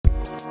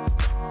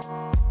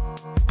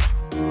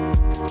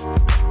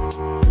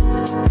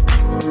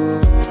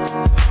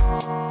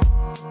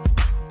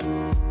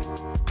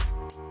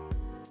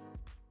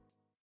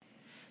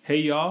Hey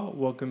y'all,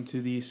 welcome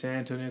to the San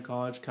Antonio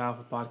College Chi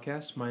Alpha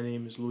podcast. My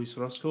name is Luis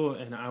Roscoe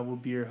and I will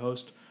be your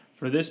host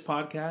for this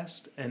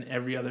podcast and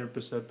every other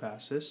episode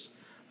past this.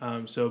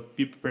 So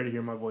be prepared to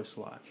hear my voice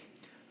a lot.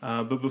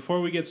 But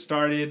before we get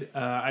started,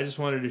 I just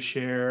wanted to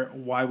share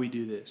why we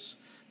do this.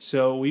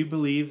 So we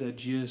believe that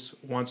Jesus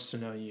wants to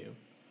know you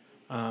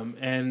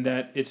and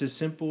that it's as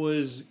simple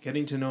as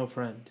getting to know a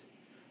friend.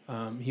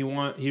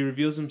 He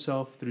reveals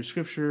himself through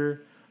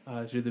scripture,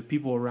 through the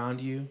people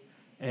around you.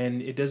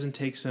 And it doesn't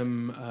take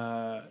some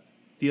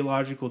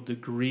theological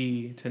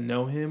degree to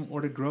know him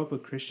or to grow up a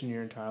Christian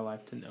your entire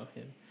life to know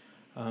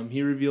him.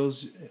 He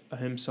reveals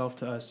himself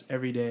to us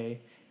every day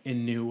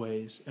in new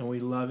ways, and we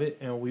love it,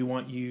 and we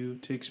want you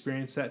to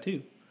experience that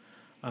too.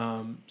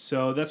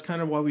 So that's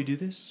kind of why we do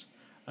this.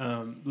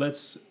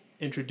 Let's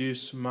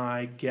introduce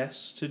my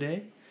guest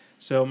today.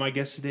 So my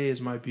guest today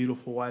is my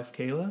beautiful wife,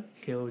 Kayla.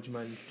 Kayla, would you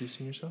mind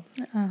introducing yourself?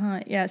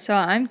 Yeah, so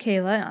I'm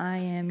Kayla. I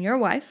am your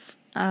wife.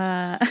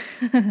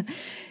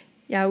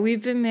 Yeah,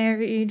 we've been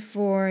married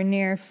for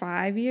near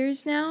 5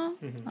 years now.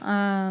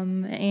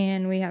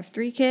 And we have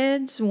 3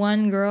 kids.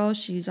 One girl,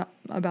 she's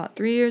about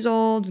 3 years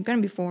old, going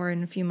to be 4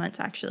 in a few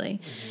months,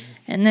 actually.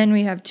 And then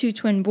we have 2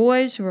 twin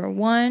boys who are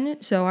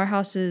 1. So our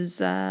house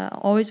is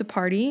always a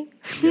party.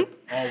 Yep,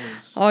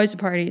 always. Always a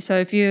party. So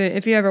if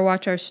you ever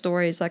watch our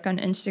stories, like on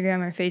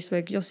Instagram or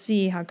Facebook, you'll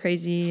see how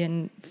crazy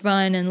and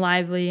fun and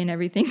lively and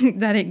everything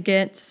that it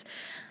gets.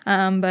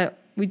 But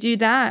we do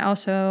that. I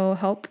also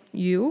help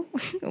you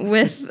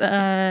with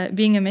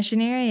being a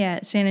missionary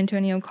at San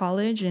Antonio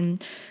College,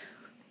 and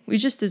we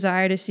just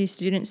desire to see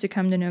students to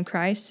come to know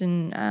Christ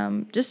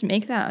and just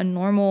make that a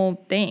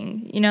normal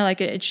thing. You know, like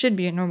it should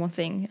be a normal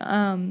thing.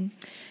 And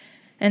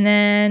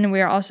then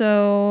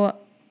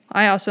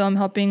I also am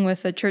helping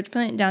with a church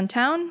plant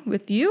downtown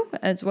with you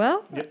as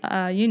well.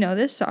 Yep. You know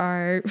this.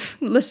 Our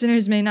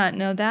listeners may not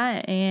know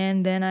that.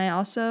 And then I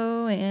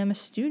also am a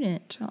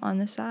student on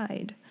the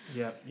side.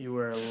 Yep, you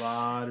wear a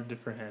lot of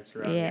different hats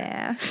around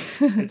Yeah.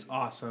 here. It's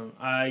awesome.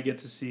 I get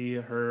to see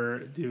her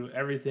do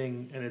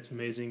everything, and it's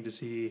amazing to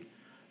see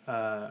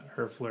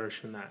her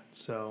flourish in that.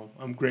 So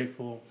I'm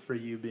grateful for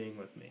you being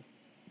with me.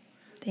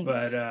 Thanks.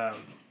 But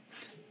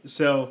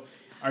so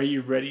are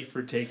you ready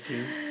for take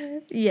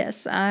 2?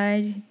 Yes,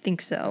 I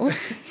think so.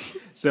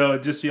 So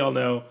just so y'all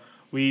know,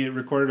 we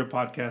recorded a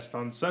podcast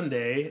on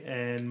Sunday,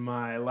 and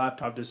my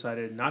laptop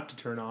decided not to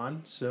turn on,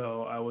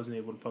 so I wasn't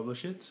able to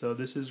publish it. So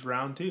this is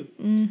round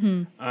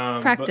 2.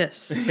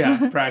 Practice.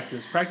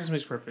 Practice. Practice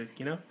makes perfect,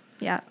 you know?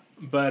 Yeah.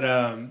 But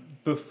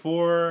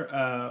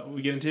before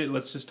we get into it,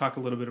 let's just talk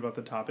a little bit about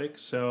the topic.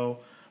 So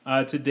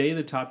today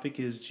the topic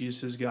is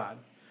Jesus is God.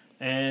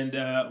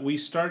 And we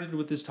started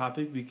with this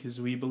topic because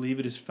we believe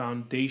it is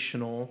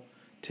foundational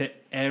to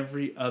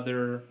every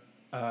other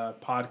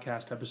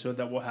podcast episode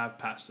that we'll have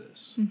past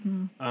this.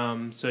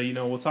 So,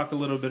 we'll talk a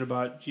little bit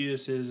about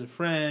Jesus is a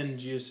friend,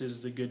 Jesus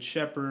is the good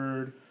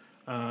shepherd,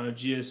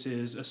 Jesus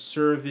is a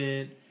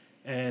servant,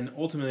 and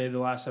ultimately the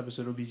last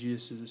episode will be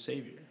Jesus is a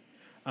savior.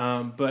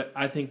 But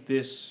I think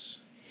this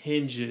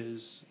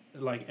hinges,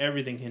 like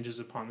everything hinges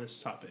upon this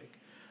topic,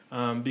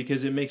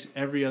 because it makes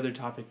every other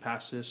topic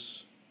past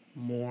this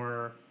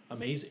more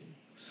amazing.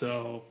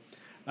 So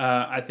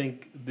I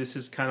think this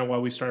is kind of why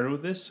we started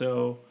with this.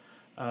 So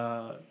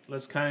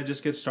let's kind of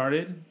just get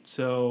started.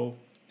 So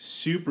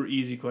super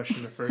easy question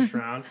in the first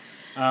round.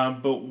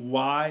 But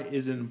why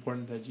is it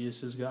important that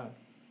Jesus is God?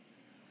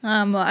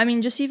 Well, I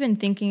mean, just even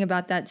thinking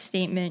about that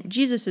statement,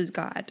 Jesus is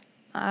God.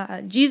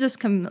 Jesus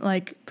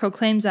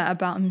proclaims that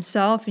about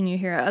himself, and you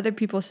hear other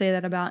people say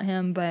that about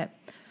him, but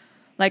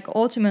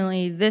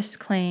ultimately this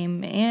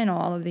claim and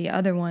all of the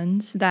other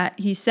ones that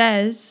he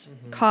says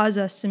cause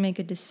us to make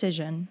a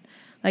decision.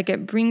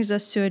 It brings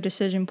us to a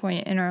decision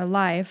point in our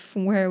life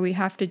where we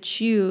have to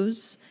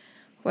choose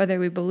whether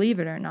we believe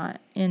it or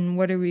not, and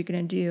what are we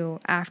going to do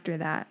after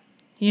that,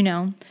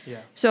 Yeah.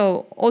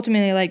 So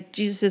ultimately,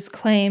 Jesus'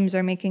 claims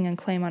are making a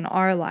claim on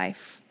our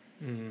life.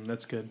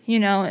 That's good.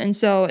 And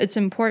so it's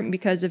important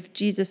because if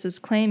Jesus is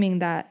claiming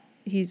that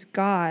he's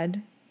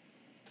God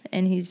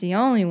and he's the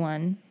only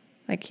one,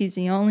 he's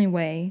the only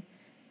way,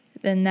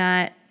 then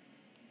that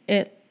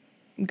it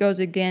goes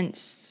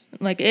against,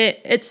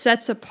 it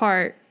sets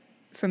apart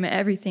from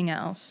everything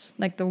else,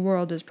 the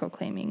world is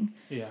proclaiming.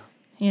 Yeah.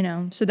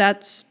 So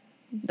that's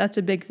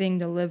a big thing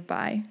to live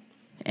by,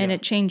 and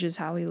it changes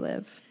how we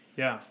live.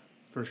 Yeah,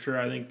 for sure.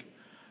 I think,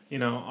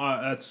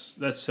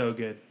 that's so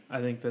good.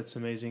 I think that's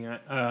amazing.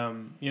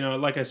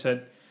 Like I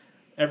said,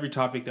 every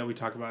topic that we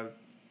talk about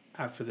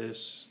after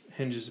this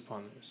hinges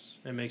upon this.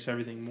 It makes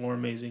everything more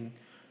amazing,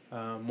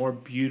 more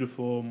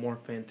beautiful, more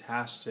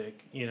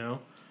fantastic,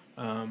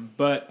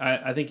 But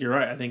I think you're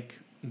right. I think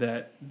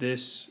that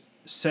this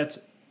sets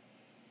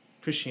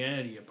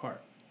Christianity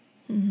apart.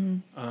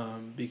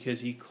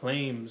 Because he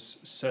claims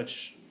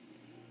such,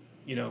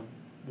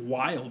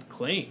 wild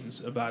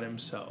claims about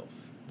himself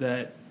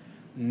that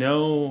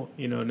no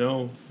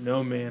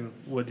man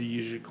would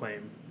usually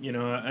claim,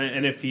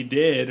 and if he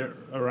did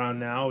around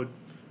now,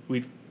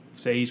 we'd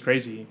say he's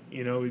crazy,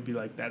 we'd be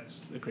like,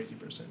 that's a crazy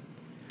person.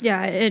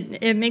 Yeah,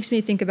 it makes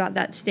me think about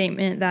that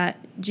statement that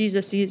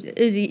Jesus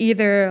is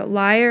either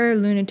liar,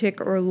 lunatic,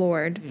 or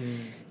Lord.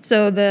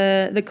 So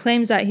the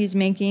claims that he's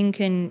making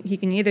he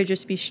can either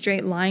just be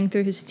straight lying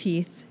through his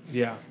teeth,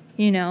 Yeah.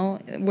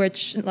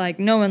 Which like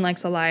no one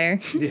likes a liar.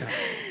 Yeah.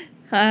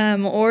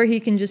 Or he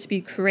can just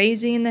be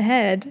crazy in the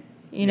head,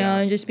 Yeah.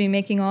 and just be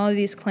making all of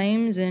these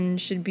claims and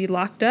should be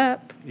locked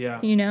up. Yeah.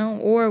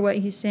 Or what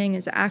he's saying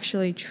is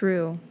actually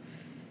true.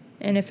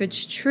 And if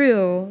it's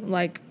true,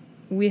 like,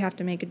 we have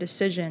to make a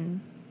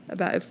decision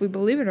about if we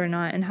believe it or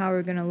not and how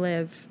we're going to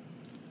live.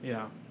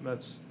 Yeah,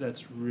 that's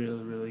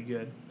really, really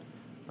good.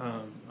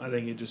 I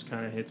think it just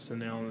kind of hits the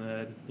nail on the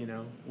head,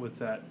 with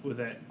that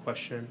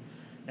question.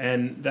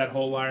 And that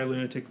whole Liar,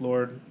 Lunatic,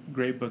 Lord,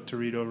 great book to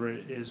read over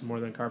it is More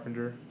Than a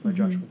Carpenter by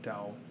Josh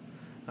McDowell.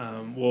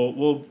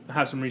 We'll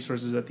have some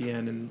resources at the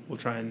end, and we'll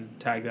try and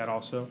tag that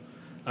also.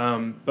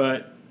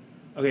 But,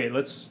 okay,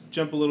 let's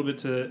jump a little bit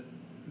to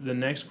the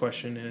next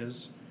question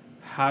is,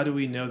 how do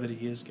we know that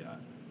he is God?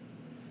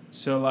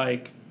 So,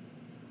 like,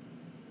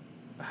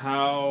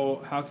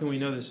 how can we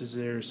know this? Is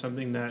there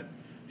something that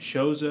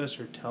shows us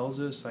or tells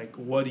us? Like,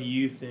 what do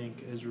you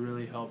think has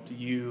really helped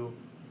you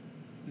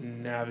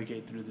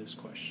navigate through this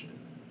question?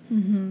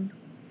 Mm-hmm.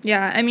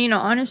 Yeah, I mean,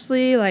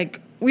 honestly,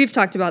 like, we've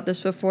talked about this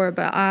before,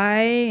 but I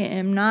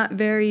am not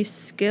very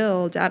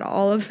skilled at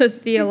all of the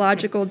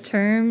theological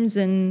terms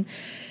and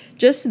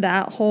just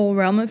that whole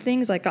realm of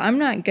things. Like, I'm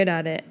not good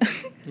at it.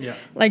 Yeah.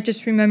 Like,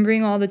 just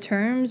remembering all the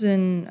terms.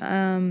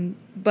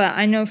 But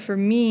I know for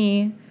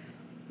me,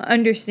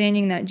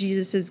 understanding that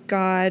Jesus is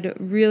God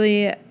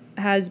really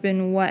has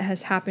been what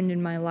has happened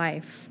in my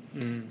life.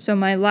 So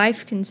my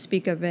life can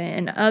speak of it,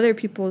 and other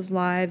people's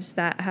lives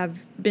that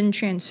have been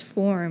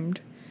transformed,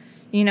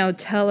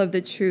 tell of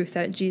the truth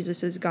that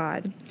Jesus is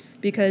God,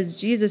 because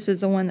Jesus is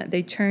the one that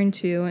they turn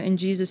to, and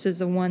Jesus is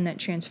the one that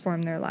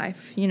transformed their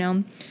life,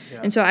 Yeah.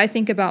 And so I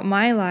think about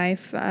my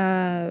life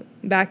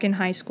back in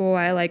high school.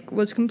 I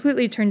was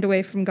completely turned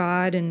away from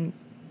God and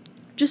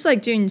just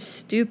doing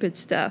stupid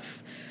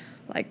stuff,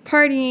 like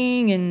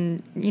partying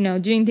and,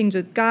 doing things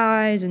with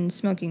guys and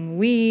smoking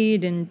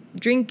weed and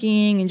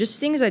drinking and just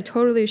things I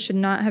totally should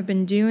not have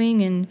been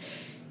doing. And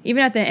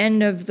even at the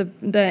end of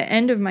the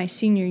end of my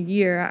senior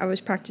year, I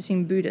was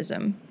practicing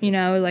Buddhism.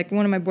 Like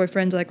one of my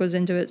boyfriends was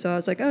into it, so I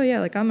was like, oh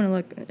yeah, I'm gonna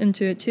look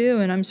into it too.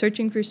 And I'm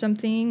searching for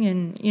something,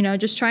 and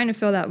just trying to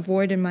fill that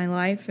void in my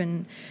life.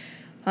 And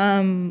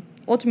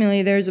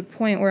ultimately, there's a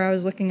point where I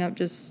was looking up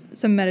just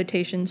some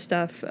meditation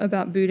stuff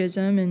about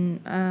Buddhism,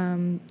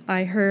 and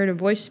I heard a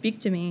voice speak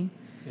to me.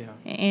 Yeah.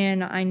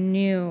 And I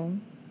knew,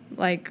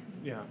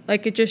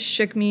 it just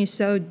shook me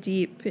so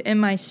deep in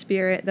my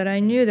spirit that I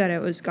knew that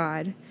it was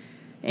God.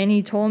 And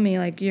he told me,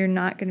 you're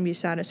not going to be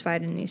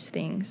satisfied in these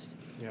things.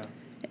 Yeah.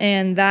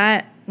 And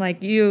that,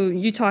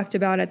 you talked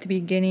about at the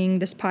beginning,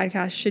 this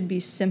podcast should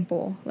be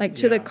simple,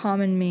 to the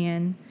common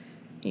man,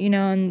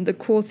 and the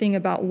cool thing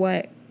about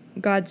what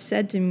God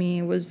said to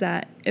me was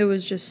that it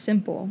was just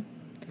simple.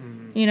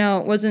 Mm-hmm.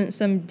 It wasn't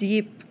some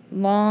deep,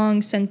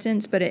 long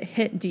sentence, but it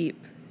hit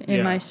deep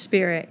in my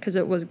spirit because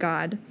it was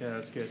God. Yeah,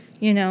 that's good.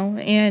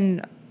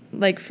 And,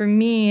 for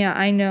me,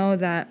 I know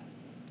that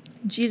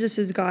Jesus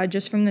is God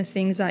just from the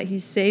things that he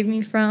saved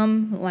me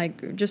from,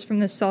 just from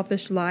the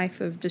selfish life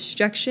of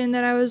destruction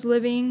that I was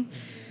living.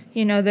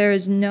 Mm-hmm. There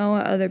is no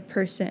other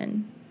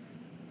person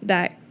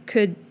that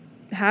could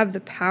have the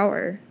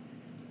power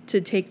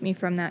to take me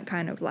from that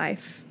kind of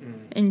life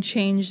and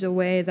change the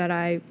way that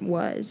I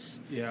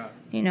was. Yeah.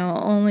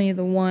 Only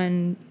the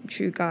one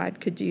true God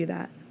could do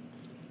that.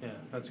 Yeah,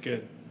 that's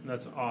good.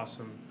 That's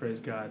awesome. Praise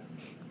God.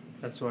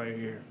 That's why you're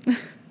here.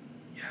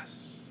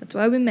 Yes. That's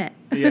why we met.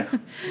 Yeah,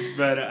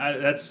 but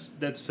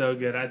that's so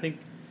good. I think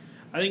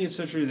it's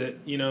so true that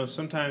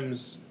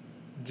sometimes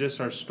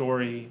just our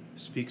story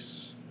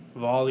speaks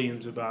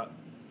volumes about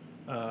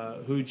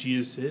who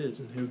Jesus is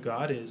and who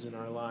God is in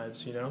our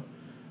lives.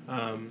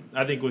 I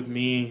think with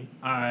me,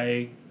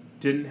 I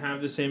didn't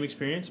have the same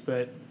experience,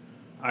 but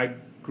I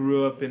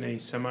grew up in a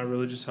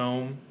semi-religious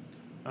home.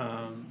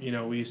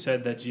 We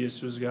said that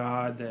Jesus was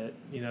God, that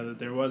that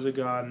there was a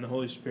God and the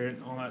Holy Spirit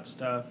and all that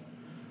stuff.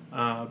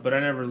 But I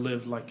never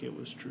lived like it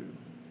was true.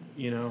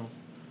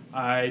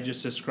 I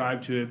just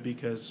ascribed to it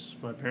because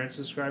my parents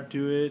ascribed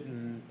to it,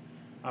 and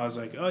I was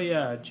like, oh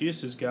yeah,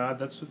 Jesus is God.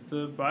 That's what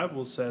the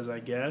Bible says, I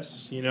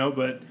guess.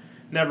 But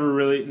never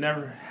read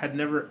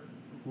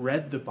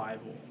the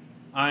Bible.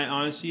 I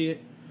honestly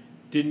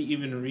didn't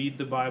even read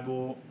the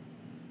Bible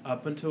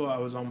up until I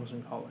was almost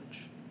in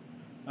college.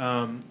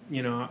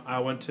 I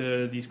went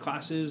to these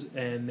classes,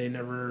 and they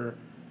never,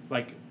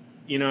 I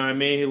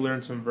may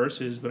learn some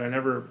verses, but I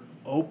never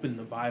open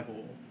the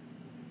Bible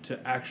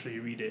to actually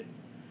read it.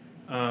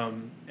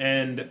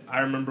 And I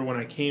remember when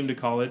I came to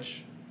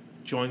college,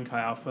 joined Chi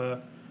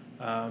Alpha,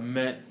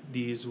 met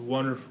these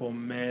wonderful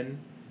men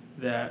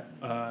that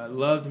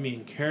loved me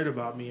and cared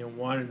about me and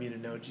wanted me to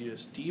know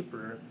Jesus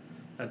deeper,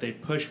 that they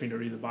pushed me to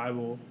read the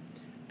Bible.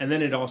 And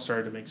then it all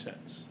started to make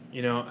sense.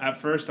 At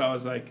first I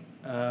was like,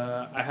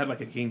 I had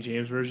a King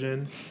James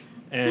version,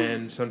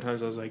 and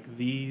sometimes I was like,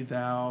 thee,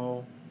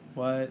 thou,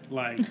 what?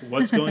 Like,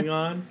 what's going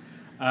on?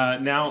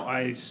 Now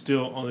I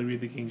still only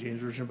read the King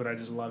James Version, but I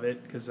just love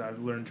it because I've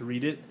learned to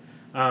read it.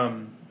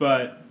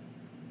 But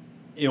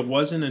it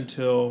wasn't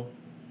until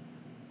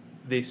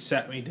they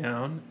sat me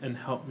down and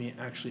helped me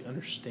actually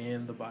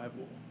understand the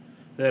Bible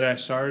that I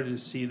started to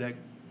see that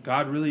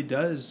God really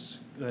does,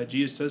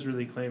 Jesus does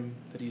really claim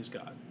that he is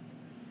God.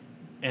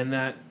 And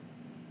that,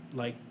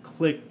 like,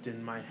 clicked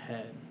in my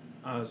head.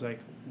 I was like,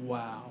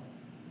 wow,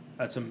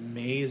 that's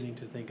amazing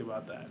to think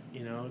about that.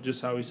 You know,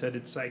 just how we said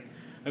it's like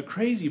a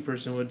crazy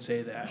person would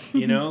say that,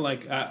 you know,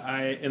 like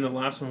I in the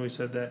last one we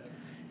said that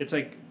it's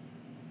like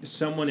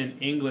someone in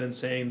England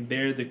saying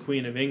they're the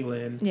Queen of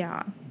England.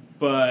 Yeah.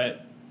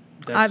 But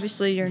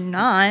obviously you're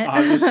not.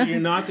 Obviously you're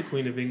not the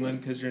Queen of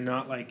England because you're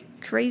not like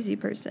crazy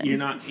person. You're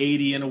not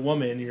 80 and a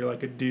woman. You're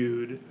like a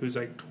dude who's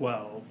like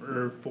 12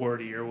 or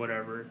 40 or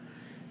whatever.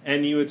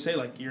 And you would say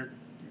like you're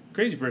a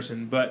crazy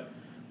person. But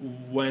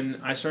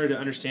when I started to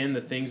understand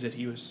the things that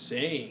he was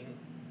saying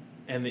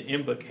and the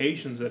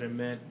implications that it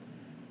meant,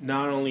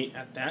 not only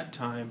at that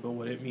time, but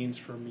what it means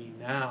for me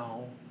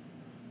now,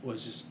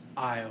 was just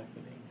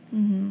eye-opening.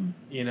 Mm-hmm.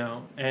 You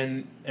know,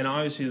 and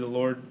obviously the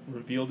Lord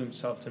revealed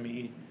himself to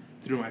me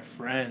through my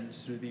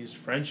friends, through these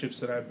friendships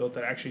that I built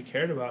that actually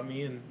cared about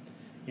me, and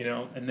you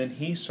know, and then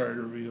he started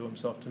to reveal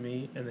himself to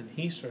me, and then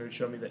he started to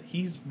show me that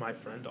he's my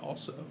friend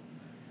also,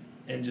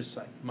 and just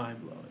like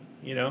mind-blowing,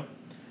 you know.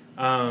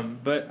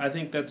 But I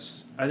think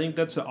that's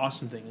the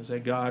awesome thing, is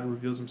that God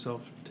reveals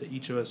himself to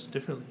each of us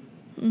differently.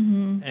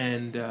 Mm-hmm.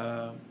 And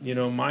you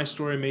know, my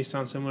story may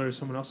sound similar to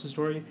someone else's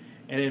story,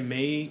 and it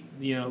may,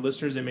 you know,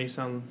 listeners, it may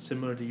sound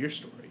similar to your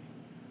story,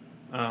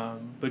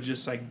 but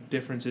just like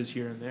differences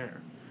here and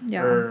there.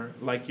 Yeah. Or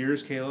like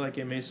yours, Kayla, like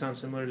it may sound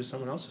similar to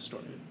someone else's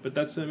story. But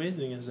that's the amazing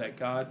thing, is that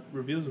God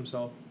reveals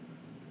himself,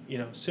 you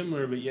know,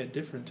 similar but yet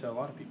different to a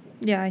lot of people.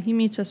 Yeah, he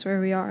meets us where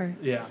we are.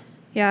 Yeah.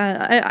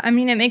 Yeah, I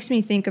mean, it makes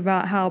me think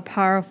about how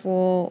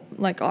powerful,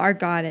 like, our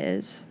God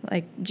is.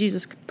 Like,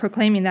 Jesus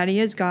proclaiming that he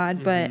is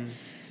God, but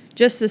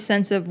just the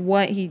sense of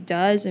what he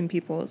does in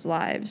people's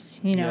lives.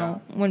 You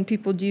know, when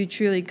people do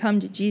truly come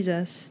to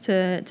Jesus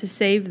to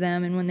save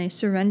them, and when they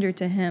surrender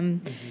to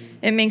him,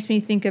 it makes me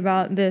think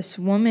about this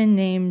woman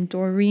named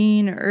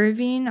Doreen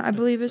Irving, I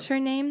believe is her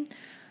name.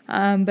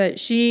 But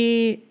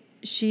she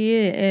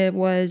it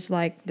was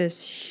like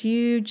this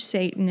huge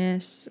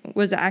Satanist,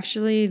 was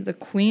actually the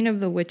queen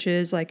of the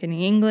witches, like in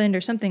England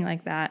or something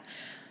like that.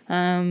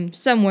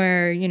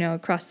 Somewhere, you know,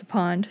 across the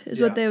pond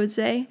is what they would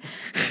say.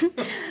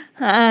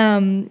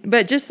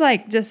 But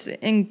just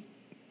in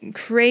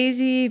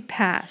crazy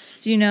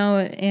past, you know,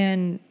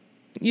 and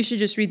you should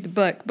just read the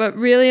book. But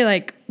really,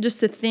 like,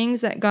 just the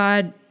things that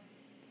God,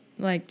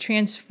 like,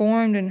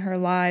 transformed in her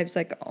lives,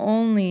 like,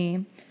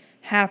 only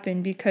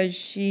happened because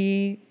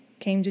she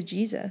came to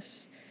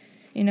Jesus,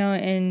 you know,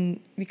 and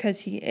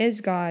because he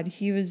is God,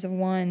 he was the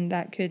one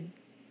that could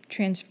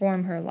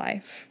transform her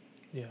life.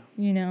 Yeah.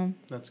 You know?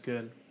 That's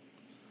good.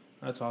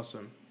 That's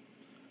awesome.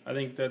 I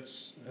think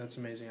that's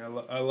amazing.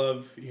 I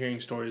love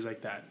hearing stories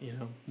like that, you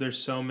know. There's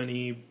so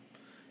many.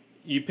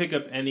 You pick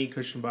up any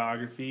Christian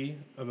biography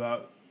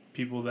about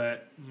people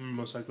that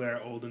most likely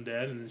are old and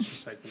dead, and it's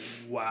just like,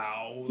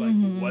 wow, like,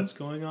 what's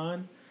going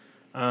on?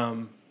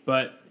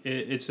 But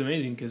it's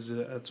amazing because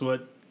that's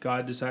what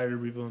God decided to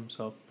reveal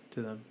himself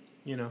to them,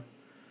 you know.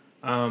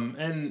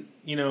 And,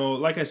 you know,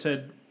 like I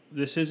said,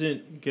 this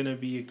isn't going to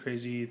be a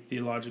crazy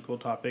theological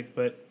topic,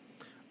 but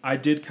I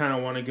did kind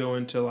of want to go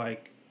into,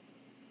 like,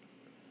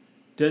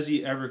 does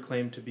he ever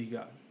claim to be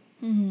God?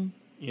 Mm-hmm.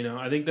 You know,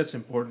 I think that's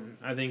important.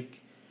 I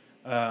think,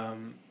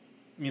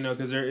 you know,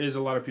 because there is a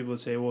lot of people that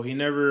say, well, he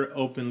never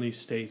openly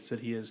states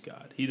that he is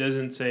God. He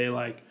doesn't say,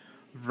 like,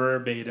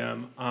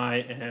 verbatim, I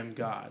am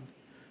God.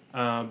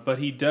 But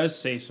he does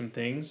say some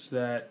things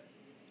that,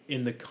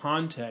 in the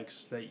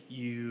context that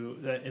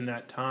in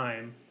that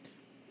time,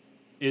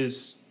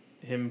 is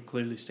him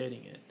clearly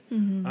stating it.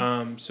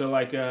 Mm-hmm. So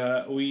like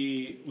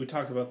we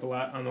talked about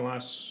on the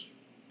last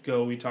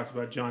go, we talked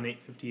about John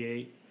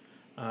 8:58,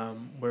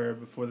 where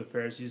before the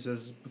Pharisees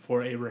says,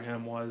 before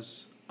Abraham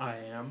was, I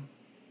am.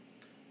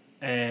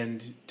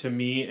 And to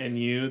me and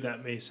you,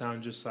 that may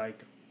sound just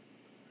like,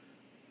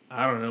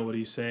 I don't know what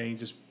he's saying,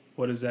 just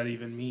what does that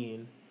even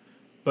mean?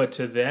 But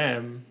to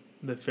them,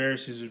 the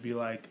Pharisees would be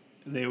like,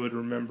 they would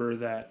remember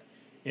that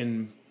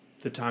in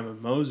the time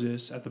of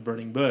Moses at the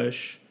burning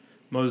bush,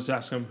 Moses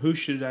asked him, who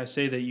should I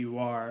say that you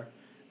are?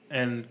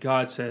 And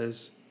God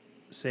says,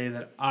 say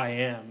that I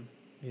am.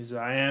 He says,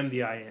 I am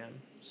the I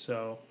am.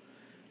 So,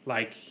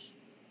 like,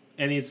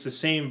 and it's the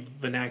same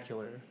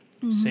vernacular,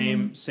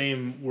 same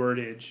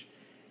wordage.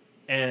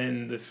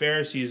 And the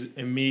Pharisees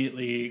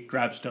immediately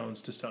grab stones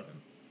to stone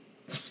him.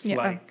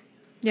 Yeah.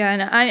 Yeah,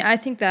 and I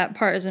think that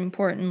part is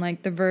important,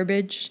 like the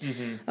verbiage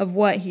of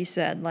what he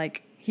said.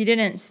 Like, he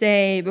didn't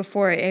say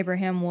before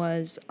Abraham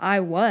was, I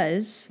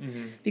was,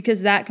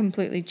 because that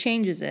completely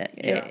changes it.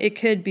 Yeah. It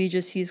could be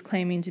just he's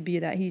claiming to be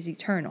that he's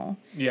eternal.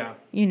 Yeah.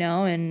 You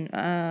know,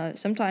 and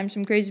sometimes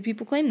some crazy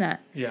people claim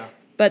that. Yeah.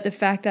 But the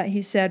fact that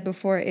he said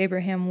before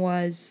Abraham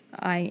was,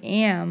 I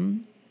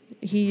am,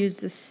 he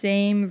used the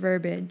same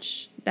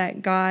verbiage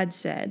that God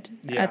said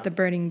at the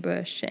burning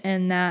bush,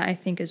 and that I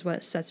think is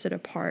what sets it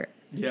apart.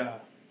 Yeah,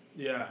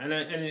 yeah, and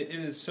it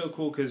is so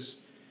cool because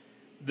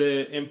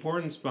the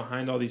importance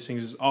behind all these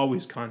things is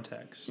always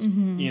context.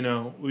 Mm-hmm. You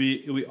know,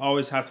 we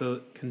always have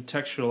to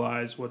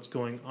contextualize what's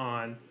going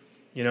on.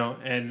 You know,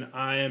 and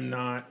I am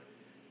not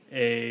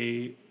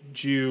a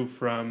Jew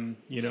from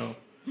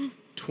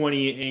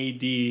 20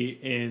 AD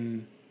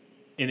in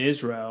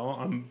Israel.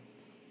 I'm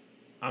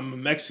a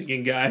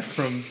Mexican guy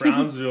from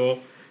Brownsville.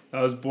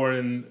 I was born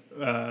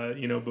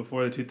in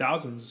before the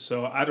 2000s,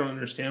 so I don't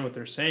understand what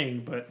they're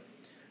saying. But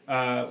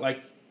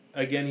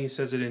again, he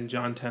says it in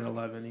John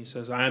 10:11. He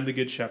says, "I am the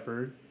good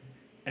shepherd,"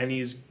 and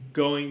he's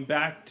going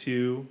back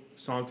to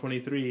Psalm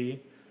 23.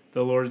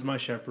 The Lord is my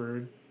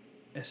shepherd.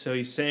 So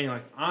he's saying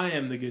like, I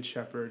am the good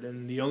shepherd,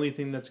 and the only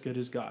thing that's good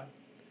is God.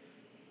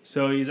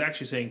 So he's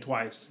actually saying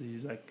twice.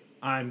 He's like,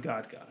 I'm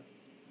God.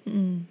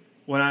 Mm.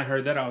 When I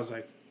heard that, I was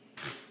like,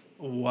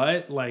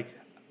 what? Like,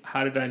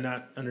 how did I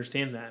not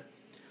understand that?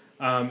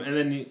 And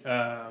then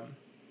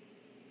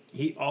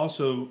he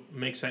also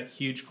makes that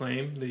huge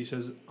claim that he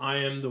says, I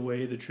am the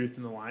way, the truth,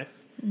 and the life,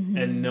 Mm-hmm.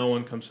 and no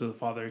one comes to the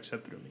Father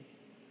except through me.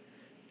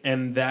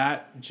 And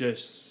that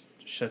just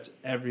shuts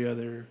every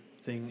other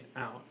thing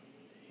out.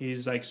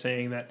 He's like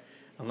saying that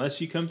unless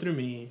you come through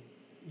me,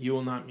 you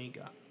will not meet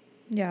God.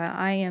 Yeah,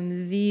 I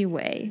am the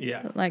way.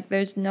 Yeah. Like,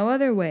 there's no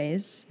other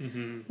ways.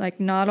 Mm-hmm. Like,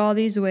 not all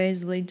these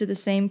ways lead to the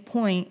same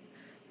point.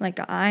 Like,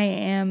 I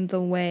am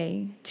the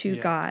way to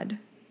God.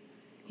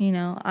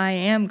 I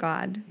am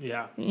God.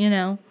 Yeah.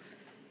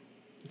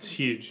 It's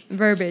huge.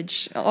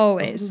 Verbiage,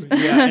 always.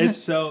 Yeah, it's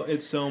so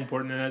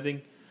important, and I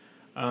think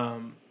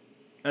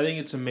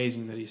it's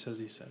amazing that he says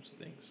these types of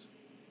things.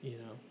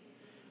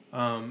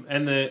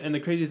 And the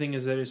crazy thing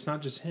is that it's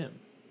not just him.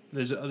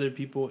 There's other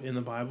people in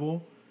the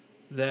Bible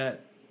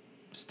that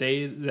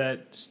state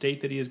that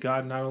he is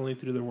God not only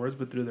through their words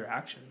but through their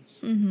actions.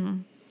 Mm-hmm.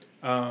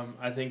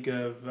 I think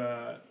of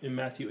in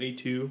Matthew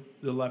 8:2,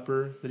 the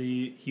leper that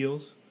he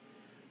heals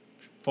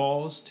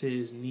falls to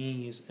his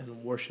knees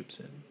and worships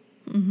him.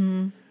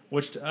 Mm-hmm.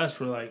 Which to us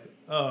we're like,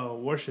 oh,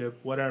 worship,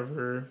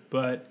 whatever,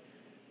 but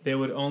they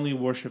would only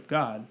worship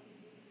God.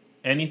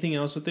 Anything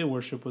else that they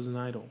worship was an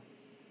idol.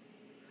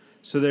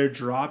 So they're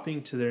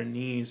dropping to their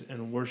knees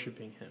and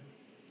worshiping him.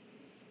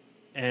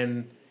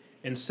 And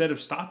instead of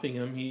stopping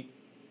him, he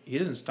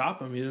doesn't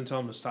stop him. He doesn't tell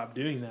him to stop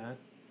doing that.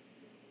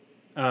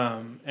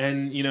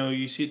 And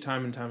you see it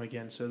time and time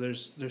again. So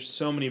there's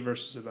so many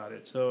verses about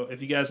it. So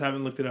if you guys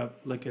haven't looked it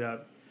up, look it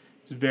up.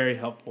 It's very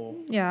helpful.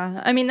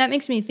 Yeah, I mean, that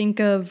makes me think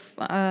of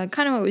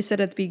kind of what we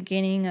said at the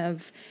beginning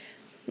of,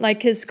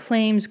 like, his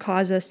claims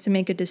cause us to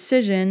make a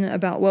decision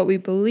about what we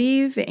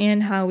believe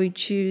and how we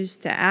choose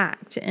to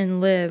act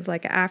and live,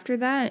 like, after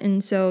that.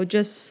 And so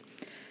just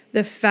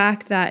the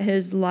fact that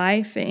his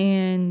life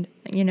and,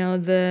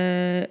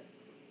 the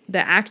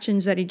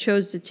actions that he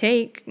chose to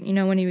take,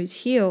 when he was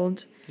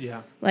healed,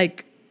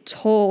 like,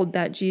 told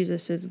that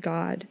Jesus is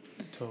God.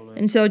 Totally.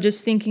 And so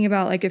just thinking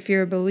about, like, if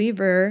you're a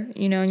believer,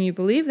 and you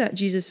believe that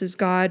Jesus is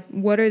God,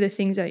 what are the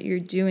things that you're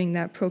doing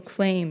that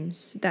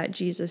proclaims that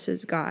Jesus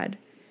is God?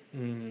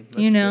 That's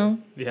Good.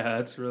 Yeah,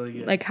 that's really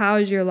good. Like, how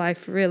is your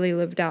life really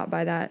lived out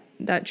by that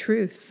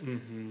truth?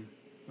 Mm-hmm.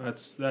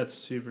 That's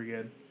super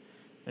good.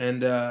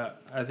 And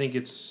I think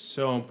it's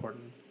so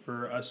important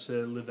for us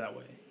to live that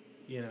way,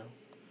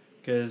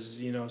 because,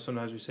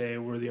 sometimes we say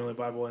we're the only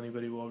Bible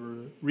anybody will ever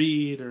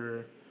read,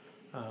 or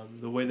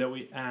the way that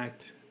we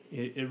act,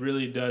 it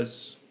really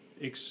does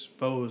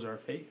expose our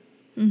faith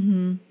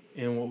Mm-hmm.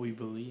 in what we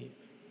believe,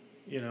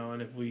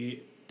 and if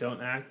we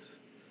don't act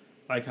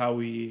like how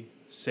we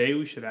say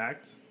we should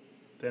act,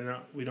 then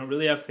we don't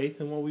really have faith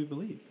in what we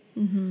believe.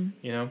 Mm-hmm.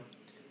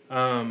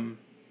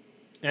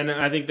 And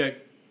I think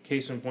that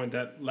case in point,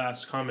 that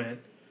last comment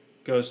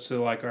goes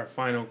to like our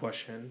final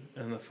question,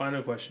 and the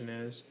final question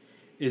is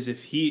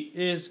if he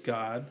is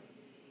God,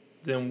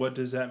 then what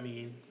does that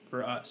mean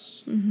for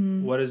us?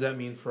 Mm-hmm. What does that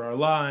mean for our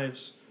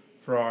lives,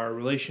 for our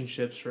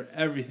relationships, for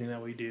everything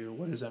that we do?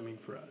 What does that mean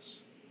for us?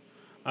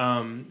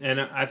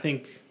 And I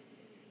think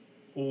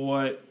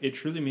what it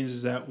truly means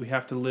is that we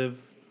have to live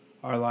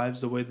our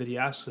lives the way that he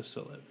asks us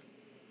to live.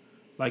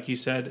 Like you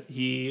said,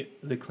 the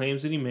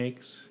claims that he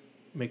makes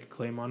make a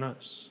claim on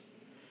us.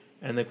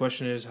 And the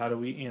question is, how do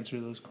we answer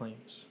those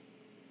claims?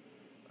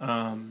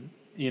 I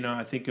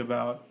think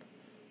about,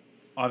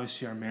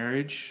 obviously, our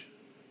marriage.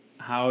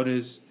 How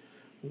does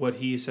what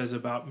he says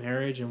about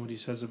marriage and what he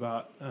says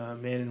about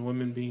man and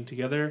woman being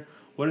together,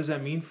 what does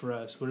that mean for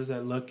us? What does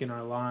that look in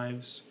our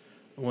lives?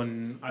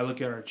 When I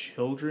look at our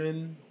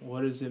children,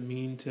 what does it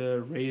mean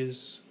to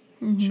raise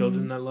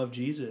children that love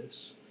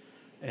Jesus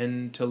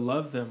and to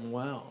love them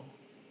well?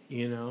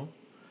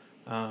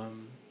 I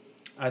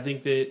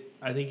think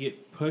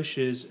it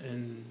pushes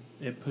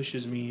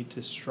me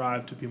to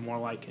strive to be more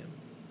like him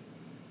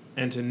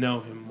and to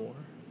know him more.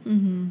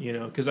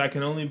 Because I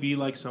can only be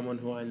like someone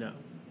who I know.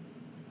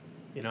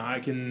 I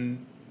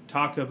can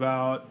talk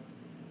about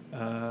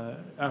I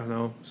don't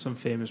know, some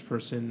famous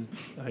person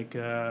like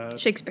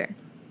Shakespeare.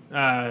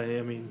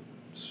 I mean,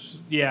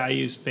 yeah, I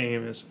use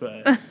famous,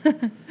 but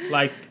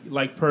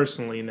like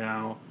personally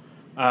now,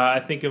 I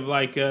think of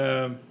like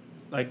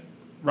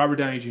Robert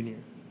Downey Jr.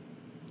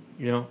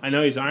 You know, I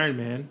know he's Iron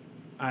Man.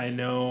 I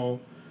know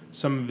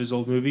some of his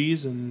old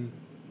movies and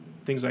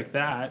things like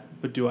that,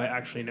 but do I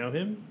actually know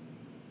him?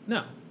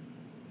 No,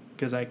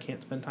 because I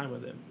can't spend time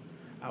with him.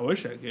 I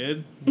wish I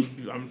could.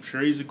 I'm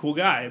sure he's a cool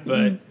guy,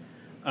 but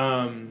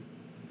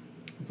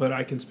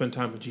I can spend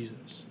time with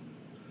Jesus.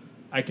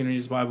 I can read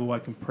his Bible. I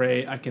can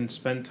pray. I can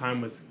spend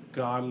time with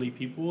godly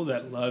people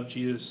that love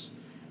Jesus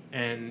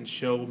and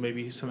show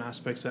maybe some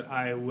aspects that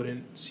I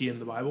wouldn't see in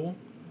the Bible.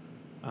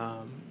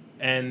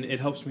 And it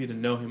helps me to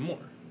know him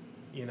more,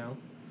 you know,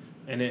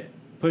 and it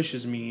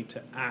pushes me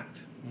to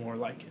act more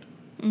like him,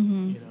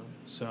 you know.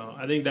 So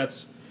I think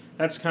that's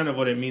kind of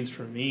what it means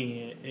for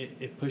me.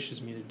 It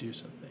pushes me to do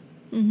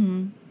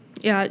something.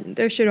 Yeah,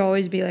 there should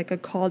always be like a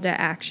call to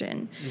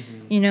action,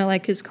 you know,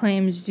 like his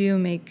claims do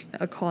make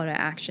a call to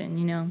action,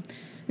 you know.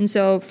 And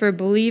so for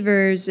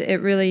believers, it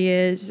really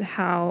is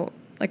how,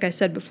 like I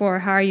said before,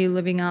 how are you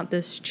living out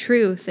this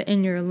truth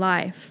in your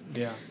life?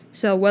 Yeah.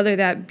 So whether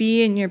that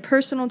be in your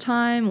personal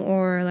time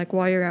or like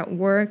while you're at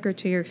work or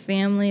to your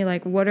family,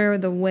 like what are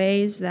the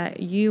ways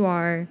that you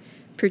are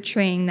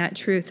portraying that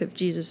truth of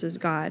Jesus as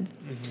God?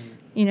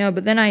 You know,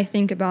 but then I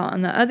think about,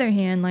 on the other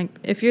hand, like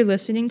if you're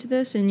listening to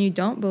this and you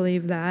don't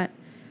believe that,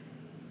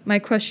 my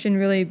question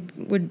really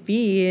would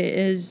be,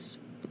 is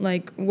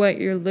like what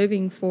you're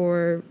living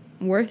for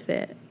worth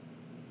it?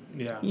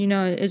 Yeah. You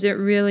know, is it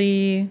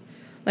really,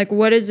 like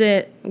what is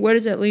it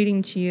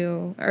leading to,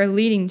 you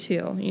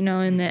know,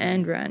 in the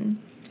end run?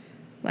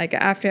 Like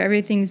after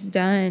everything's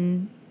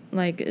done,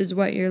 like is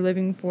what you're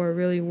living for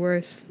really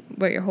worth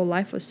what your whole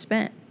life was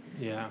spent?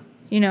 Yeah.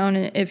 You know,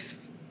 and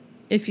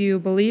if you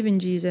believe in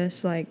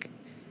Jesus, like,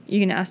 you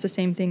can ask the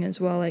same thing as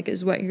well. Like,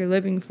 is what you're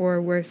living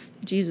for worth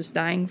Jesus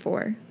dying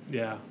for?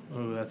 Yeah.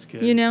 Oh, that's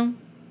good. You know?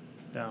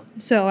 Yeah.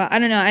 So, I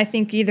don't know. I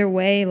think either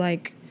way,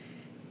 like,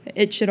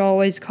 it should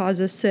always cause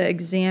us to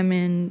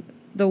examine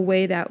the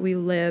way that we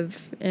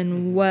live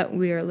and what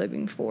we are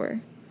living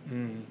for.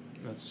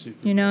 That's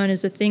super. You know, and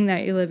is the thing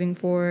that you're living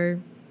for,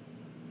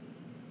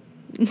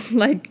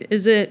 like,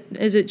 is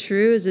it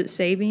true? Is it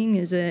saving?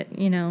 Is it,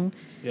 you know,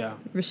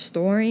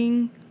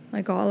 restoring?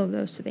 Like all of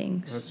those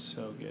things. That's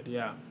so good,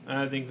 yeah. And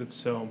I think that's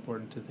so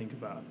important to think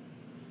about,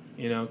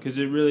 you know, because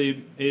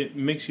it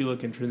makes you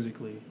look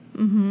intrinsically.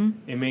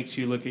 It makes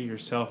you look at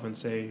yourself and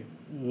say,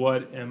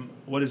 what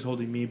is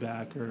holding me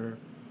back, or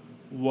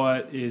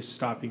what is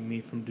stopping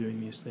me from doing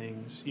these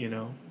things, you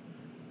know?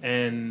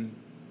 And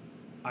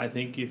I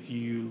think if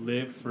you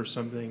live for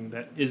something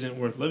that isn't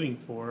worth living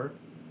for,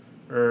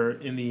 or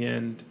in the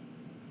end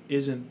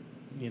isn't,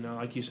 you know,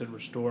 like you said,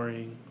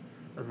 restoring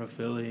or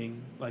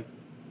fulfilling, like,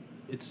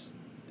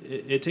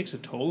 it takes a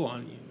toll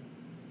on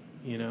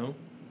you, you know.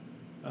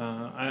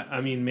 I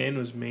mean, man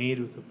was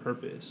made with a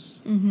purpose,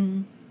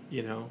 you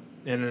know,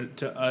 and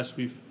to us,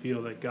 we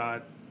feel that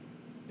God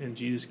and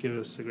Jesus give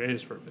us the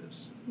greatest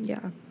purpose.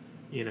 Yeah.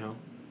 You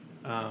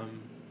know,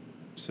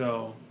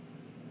 so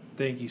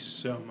thank you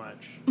so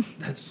much.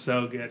 That's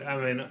so good. I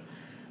mean,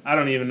 I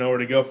don't even know where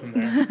to go from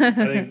there. I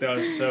think that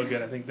was so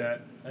good. I think,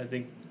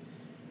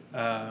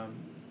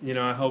 you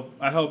know,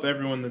 I hope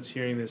everyone that's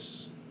hearing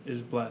this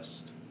is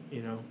blessed.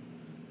 You know,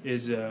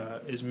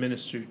 is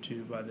ministered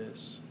to by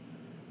this.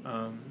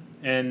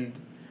 And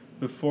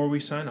before we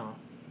sign off,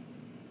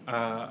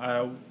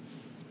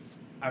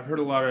 I've heard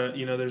a lot of,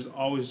 you know, there's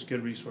always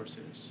good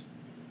resources,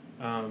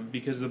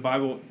 because the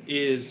Bible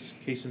is,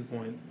 case in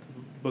point,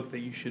 the book that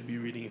you should be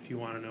reading if you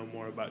want to know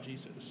more about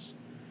Jesus.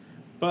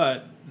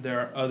 But there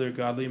are other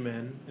godly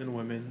men and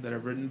women that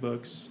have written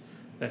books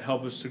that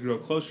help us to grow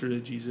closer to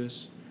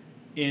Jesus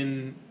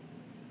in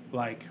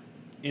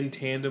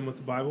tandem with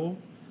the Bible.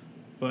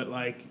 But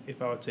like,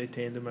 if I would say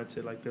tandem, I'd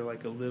say like they're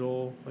like a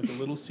little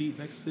seat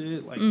next to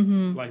it. Like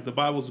like the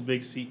Bible's a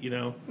big seat, you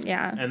know.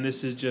 Yeah. And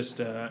this is just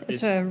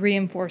it's a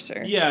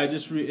reinforcer. Yeah,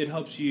 it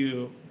helps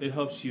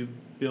you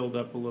build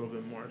up a little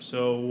bit more.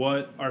 So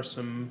what are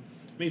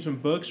maybe some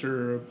books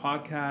or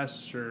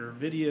podcasts or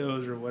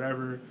videos or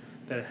whatever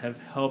that have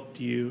helped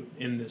you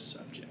in this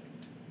subject?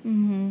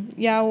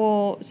 Yeah.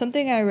 Well,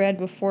 something I read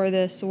before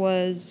this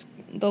was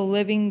The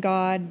Living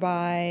God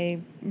by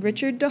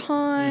Richard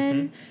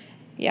DeHaan.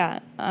 Yeah,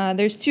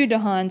 there's two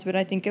DeHaans, but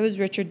I think it was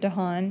Richard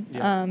DeHaan.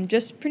 Yeah.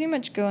 Just pretty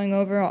much going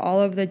over all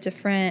of the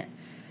different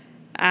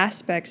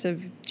aspects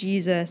of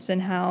Jesus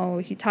and how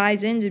he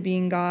ties into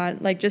being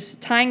God, like just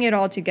tying it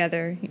all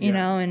together, you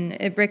know, and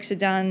it breaks it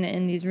down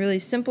in these really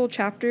simple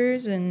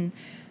chapters, and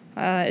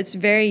it's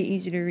very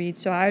easy to read.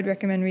 So I would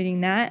recommend reading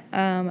that.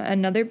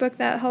 Another book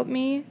that helped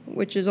me,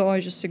 which is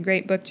always just a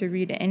great book to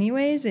read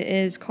anyways, it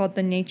is called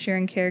The Nature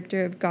and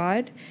Character of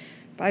God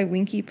by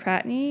Winky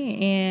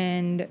Pratney,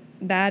 and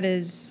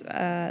that's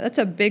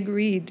a big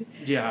read.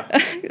 Yeah.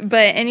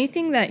 But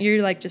anything that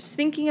you're like just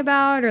thinking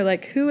about, or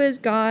like who is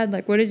God,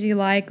 like what is he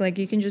like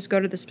you can just go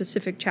to the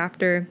specific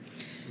chapter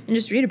and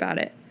just read about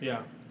it.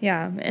 Yeah.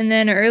 Yeah, and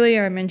then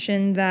earlier I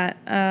mentioned that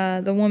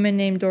the woman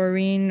named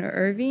Doreen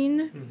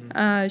Irving,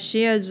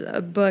 she has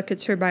a book,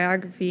 it's her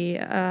biography,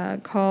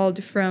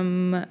 called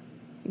From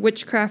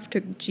Witchcraft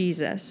to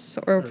Jesus,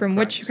 or From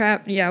Christ.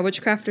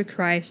 Witchcraft to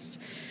Christ.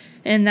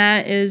 And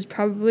that is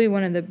probably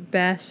one of the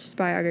best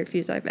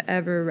biographies I've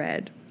ever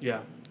read. Yeah.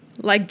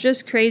 Like,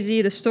 just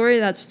crazy. The story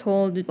that's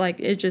told, like,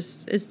 it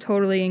just is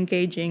totally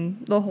engaging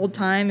the whole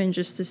time. And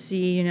just to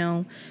see, you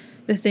know,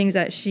 the things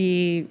that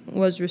she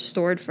was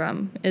restored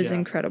from is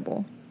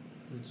incredible.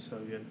 It's so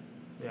good.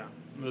 Yeah,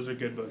 those are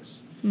good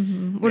books.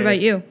 What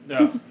about you?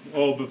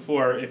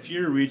 If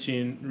you're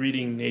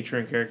reading Nature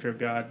and Character of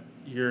God,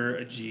 you're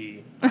a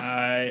G.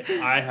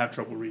 I have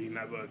trouble reading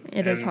that book.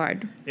 It is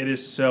hard. It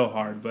is so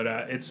hard, but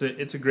it's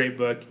a great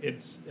book.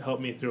 It's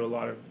helped me through a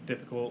lot of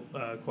difficult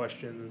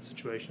questions and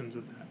situations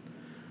with that.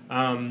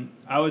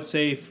 I would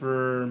say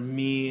for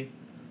me,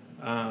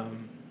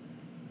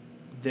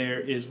 there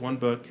is one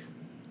book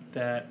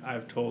that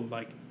I've told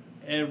like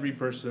every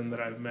person that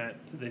I've met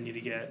they need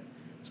to get.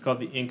 It's called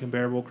The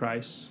Incomparable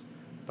Christ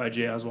by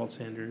J. Oswald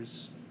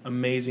Sanders.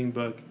 Amazing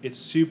book. It's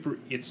super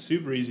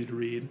easy to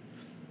read.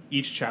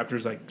 Each chapter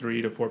is like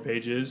 3 to 4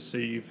 pages, so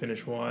you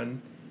finish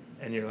one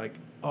and you're like,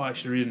 oh, I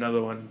should read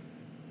another one.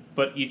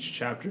 But each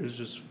chapter is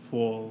just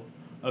full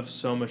of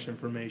so much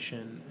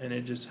information, and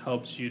it just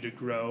helps you to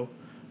grow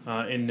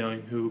in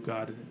knowing who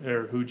God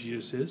or who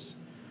Jesus is.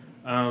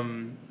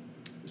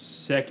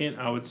 Second,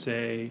 I would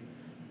say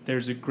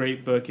there's a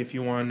great book if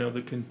you want to know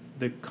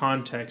the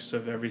context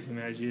of everything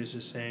that Jesus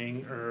is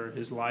saying or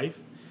his life.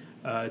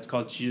 It's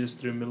called Jesus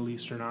Through Middle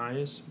Eastern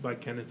Eyes by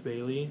Kenneth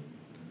Bailey.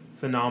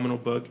 Phenomenal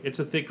book. It's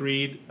a thick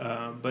read,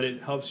 but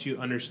it helps you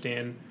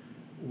understand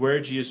where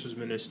Jesus was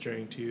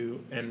ministering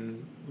to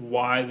and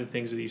why the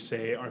things that he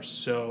say are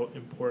so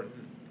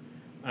important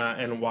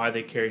and why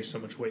they carry so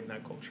much weight in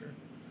that culture.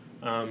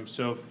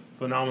 So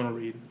phenomenal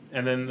read.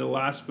 And then the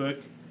last book,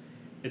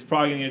 it's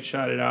probably going to get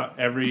shouted out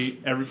every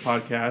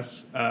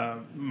podcast.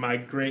 My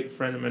great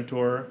friend and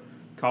mentor,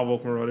 Kyle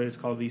Volkman, wrote it. It's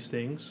called These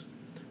Things.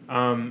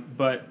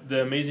 But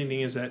the amazing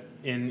thing is that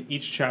in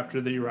each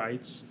chapter that he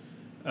writes,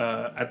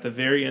 at the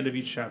very end of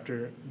each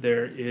chapter,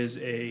 there is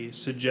a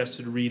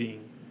suggested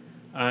reading.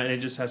 And it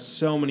just has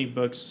so many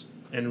books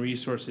and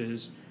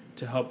resources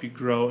to help you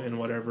grow in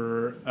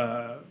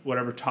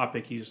whatever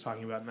topic he's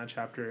talking about in that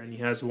chapter. And he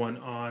has one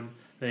on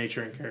the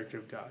nature and character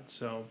of God.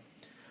 So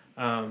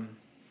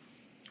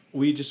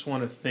we just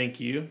want to thank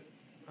you.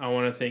 I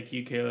want to thank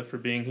you, Kayla, for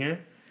being here.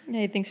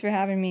 Hey, thanks for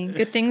having me.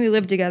 Good thing we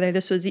live together.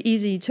 This was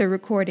easy to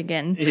record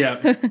again. Yeah.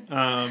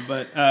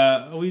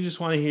 But we just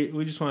want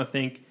to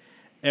thank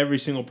every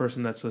single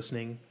person that's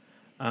listening.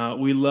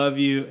 We love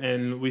you,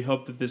 and we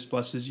hope that this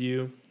blesses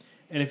you.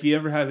 And if you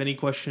ever have any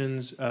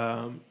questions,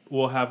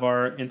 we'll have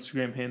our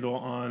Instagram handle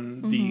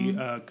on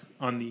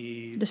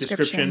the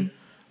description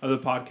of the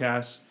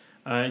podcast.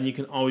 And you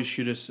can always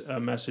shoot us a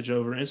message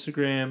over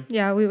Instagram.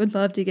 Yeah, we would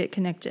love to get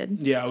connected.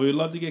 Yeah, we would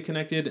love to get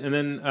connected. And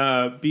then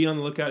be on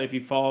the lookout if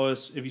you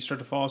start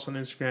to follow us on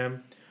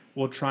Instagram.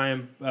 We'll try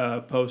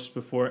and post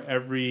before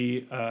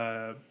every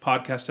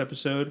podcast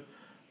episode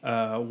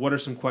what are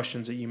some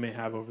questions that you may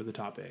have over the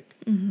topic.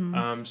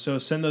 So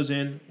send those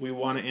in. We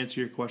want to answer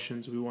your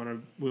questions. We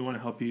want to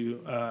help you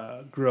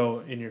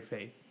grow in your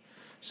faith.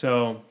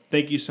 So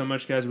thank you so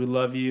much, guys. We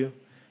love you.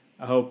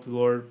 I hope the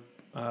Lord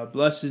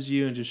blesses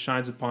you and just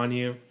shines upon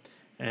you.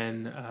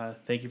 And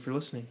thank you for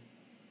listening.